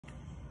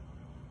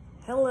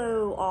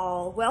Hello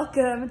all,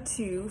 welcome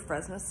to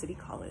Fresno City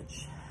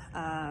College.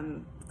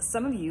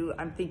 Some of you,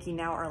 I'm thinking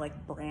now, are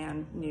like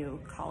brand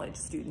new college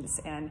students,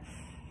 and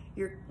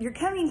you're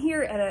coming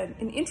here at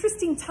an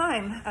interesting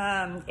time,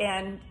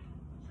 and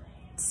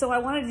so I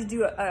wanted to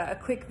do a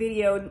quick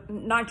video,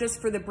 not just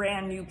for the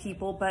brand new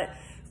people, but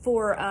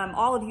for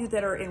all of you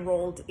that are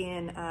enrolled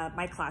in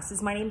my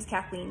classes. My name is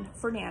Kathleen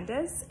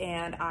Fernandez,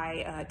 and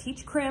I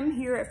teach crim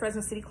here at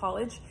Fresno City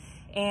College.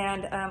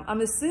 And I'm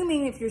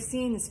assuming if you're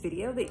seeing this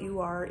video that you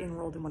are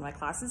enrolled in one of my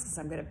classes, because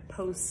I'm going to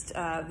post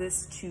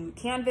this to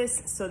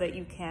Canvas so that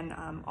you can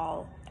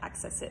all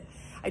access it.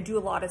 I do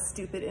a lot of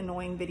stupid,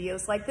 annoying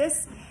videos like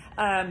this,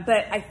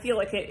 but I feel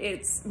like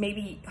it's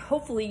maybe,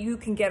 hopefully you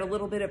can get a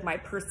little bit of my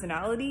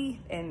personality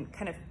and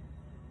kind of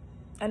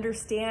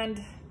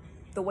understand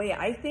the way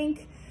I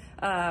think,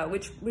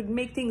 which would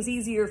make things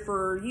easier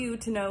for you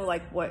to know,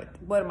 like, what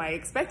am I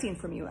expecting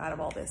from you out of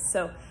all this.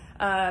 So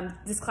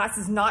this class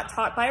is not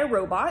taught by a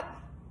robot.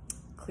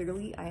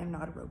 Clearly, I am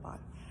not a robot.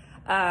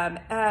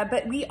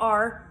 But we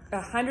are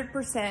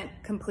 100%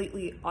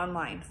 completely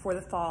online for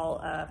the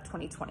fall of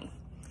 2020.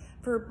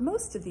 For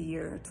most of the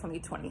year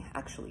 2020,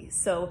 actually.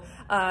 So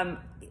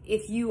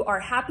if you are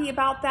happy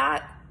about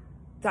that,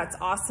 that's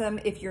awesome.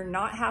 If you're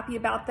not happy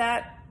about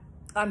that,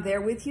 I'm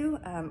there with you.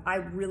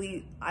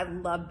 I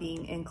love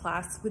being in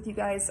class with you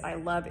guys. I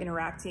love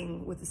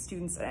interacting with the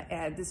students.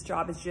 This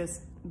job is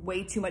just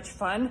way too much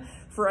fun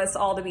for us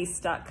all to be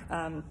stuck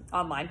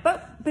online.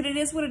 But it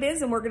is what it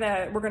is, and we're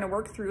gonna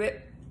work through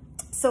it.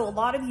 So a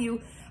lot of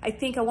you, I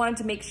think I wanted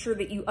to make sure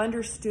that you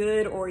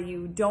understood, or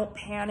you don't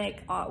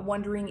panic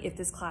wondering if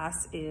this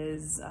class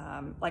is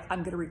like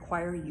I'm gonna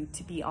require you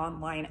to be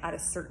online at a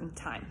certain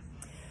time.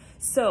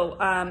 So,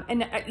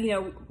 you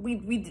know,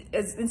 we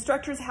as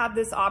instructors have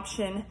this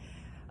option,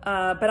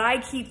 but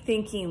I keep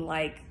thinking,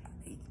 like,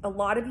 a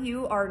lot of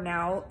you are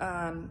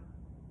now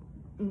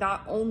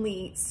not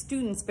only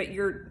students, but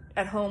you're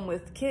at home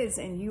with kids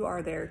and you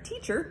are their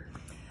teacher,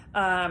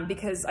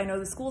 because I know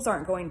the schools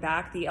aren't going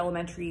back, the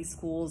elementary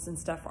schools and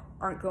stuff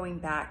aren't going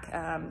back,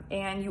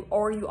 and you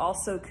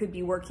also could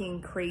be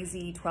working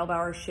crazy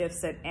 12-hour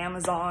shifts at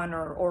Amazon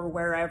or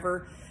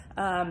wherever.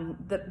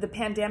 The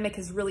pandemic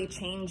has really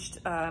changed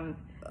a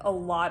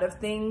lot of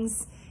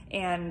things,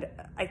 and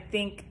I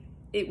think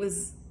it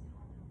was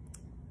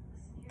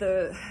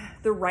the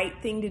right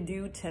thing to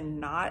do to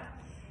not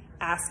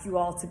ask you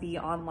all to be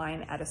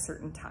online at a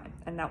certain time.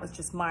 And that was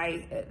just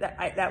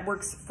that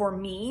works for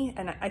me,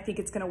 and I think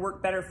it's going to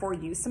work better for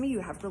you. Some of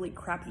you have really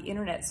crappy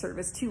internet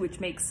service too,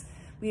 which makes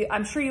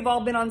I'm sure you've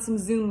all been on some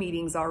Zoom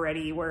meetings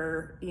already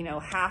where, you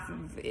know, half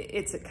of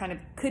it's kind of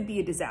could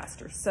be a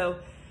disaster. So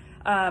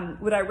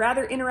would I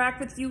rather interact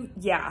with you?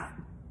 Yeah,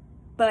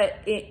 but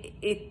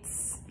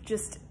it's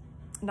just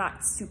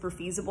not super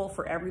feasible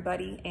for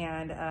everybody.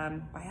 And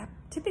I have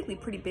typically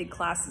pretty big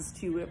classes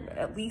too,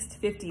 at least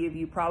 50 of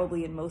you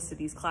probably in most of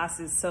these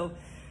classes. So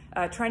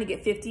trying to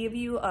get 50 of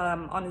you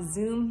on a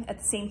Zoom at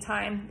the same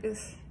time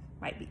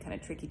might be kind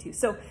of tricky too.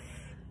 So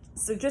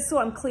just so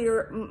I'm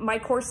clear, my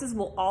courses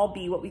will all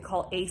be what we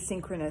call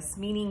asynchronous,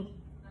 meaning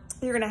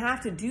you're gonna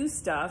have to do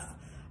stuff,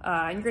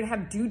 and you're gonna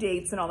have due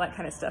dates and all that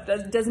kind of stuff.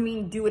 That doesn't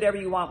mean do whatever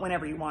you want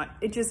whenever you want.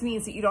 It just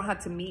means that you don't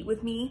have to meet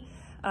with me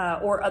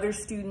or other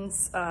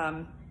students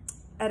at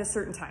a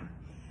certain time.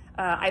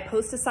 I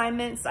post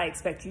assignments, I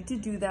expect you to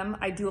do them.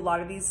 I do a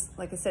lot of these,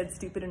 like I said,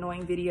 stupid,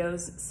 annoying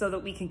videos so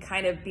that we can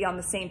kind of be on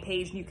the same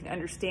page and you can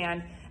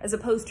understand, as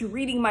opposed to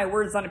reading my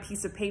words on a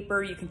piece of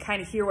paper. You can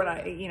kind of hear what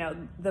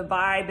the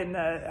vibe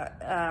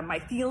and my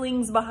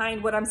feelings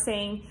behind what I'm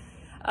saying.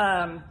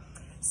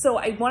 So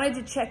I wanted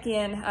to check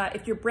in,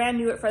 if you're brand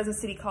new at Fresno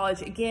City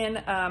College,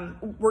 again,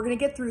 we're gonna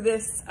get through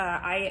this.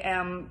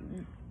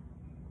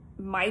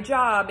 My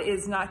job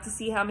is not to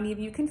see how many of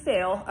you can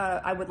fail.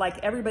 I would like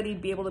everybody to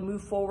be able to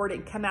move forward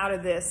and come out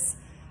of this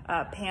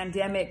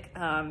pandemic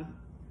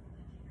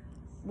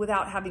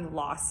without having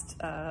lost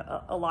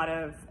a lot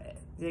of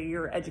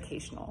your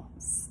educational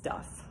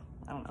stuff.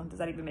 I don't know, does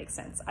that even make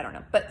sense? I don't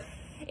know. But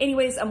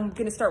anyways, I'm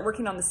gonna start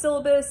working on the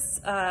syllabus.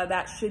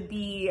 That should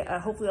be,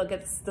 hopefully I'll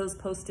get those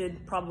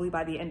posted probably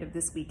by the end of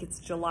this week. It's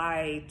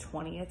July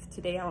 20th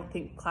today. I don't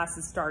think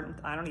classes start,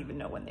 I don't even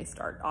know when they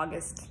start,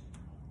 August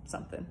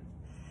something.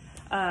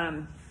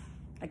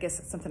 I guess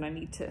it's something I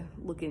need to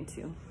look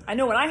into. I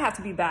know when I have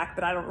to be back,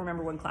 but I don't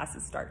remember when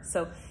classes start.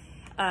 So,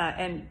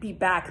 and be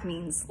back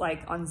means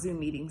like on Zoom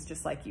meetings,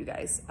 just like you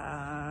guys.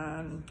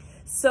 I'm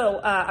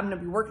gonna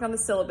be working on the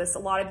syllabus. A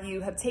lot of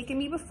you have taken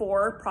me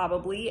before,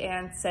 probably,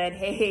 and said,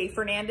 hey,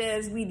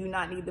 Fernandez, we do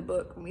not need the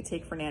book when we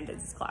take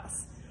Fernandez's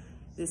class.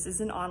 This is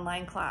an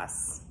online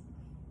class.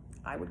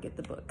 I would get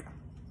the book.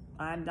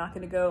 I'm not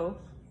gonna go,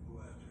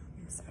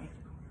 I'm sorry.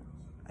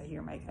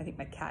 I think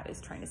my cat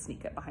is trying to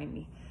sneak up behind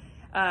me.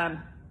 I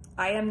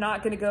am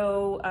not gonna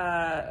go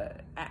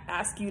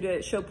ask you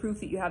to show proof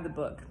that you have the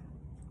book.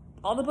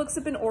 All the books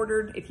have been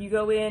ordered. If you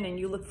go in and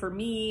you look for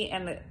me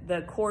and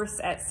the course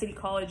at City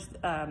College,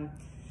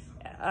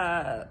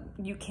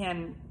 you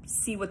can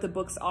see what the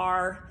books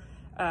are.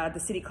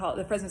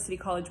 the Fresno City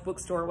College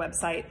bookstore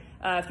website.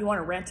 If you want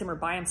to rent them or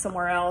buy them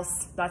somewhere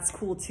else, that's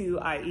cool too.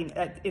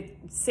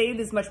 Save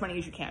as much money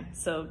as you can.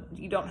 So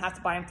you don't have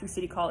to buy them through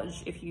City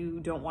College if you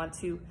don't want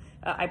to.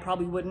 I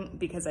probably wouldn't,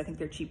 because I think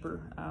they're cheaper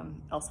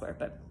elsewhere,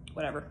 but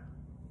whatever.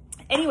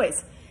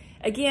 Anyways,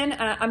 again,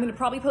 I'm going to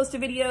probably post a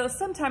video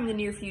sometime in the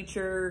near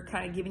future,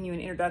 kind of giving you an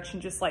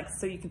introduction, just like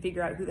so you can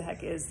figure out who the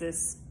heck is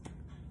this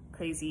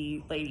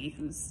crazy lady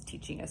who's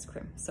teaching us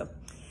crim. So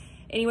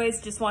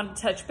anyways, just wanted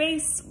to touch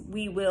base.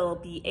 We will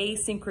be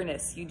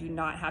asynchronous. You do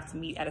not have to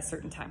meet at a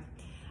certain time.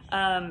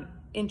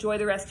 Enjoy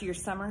the rest of your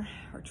summer,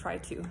 or try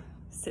to,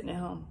 sitting at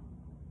home.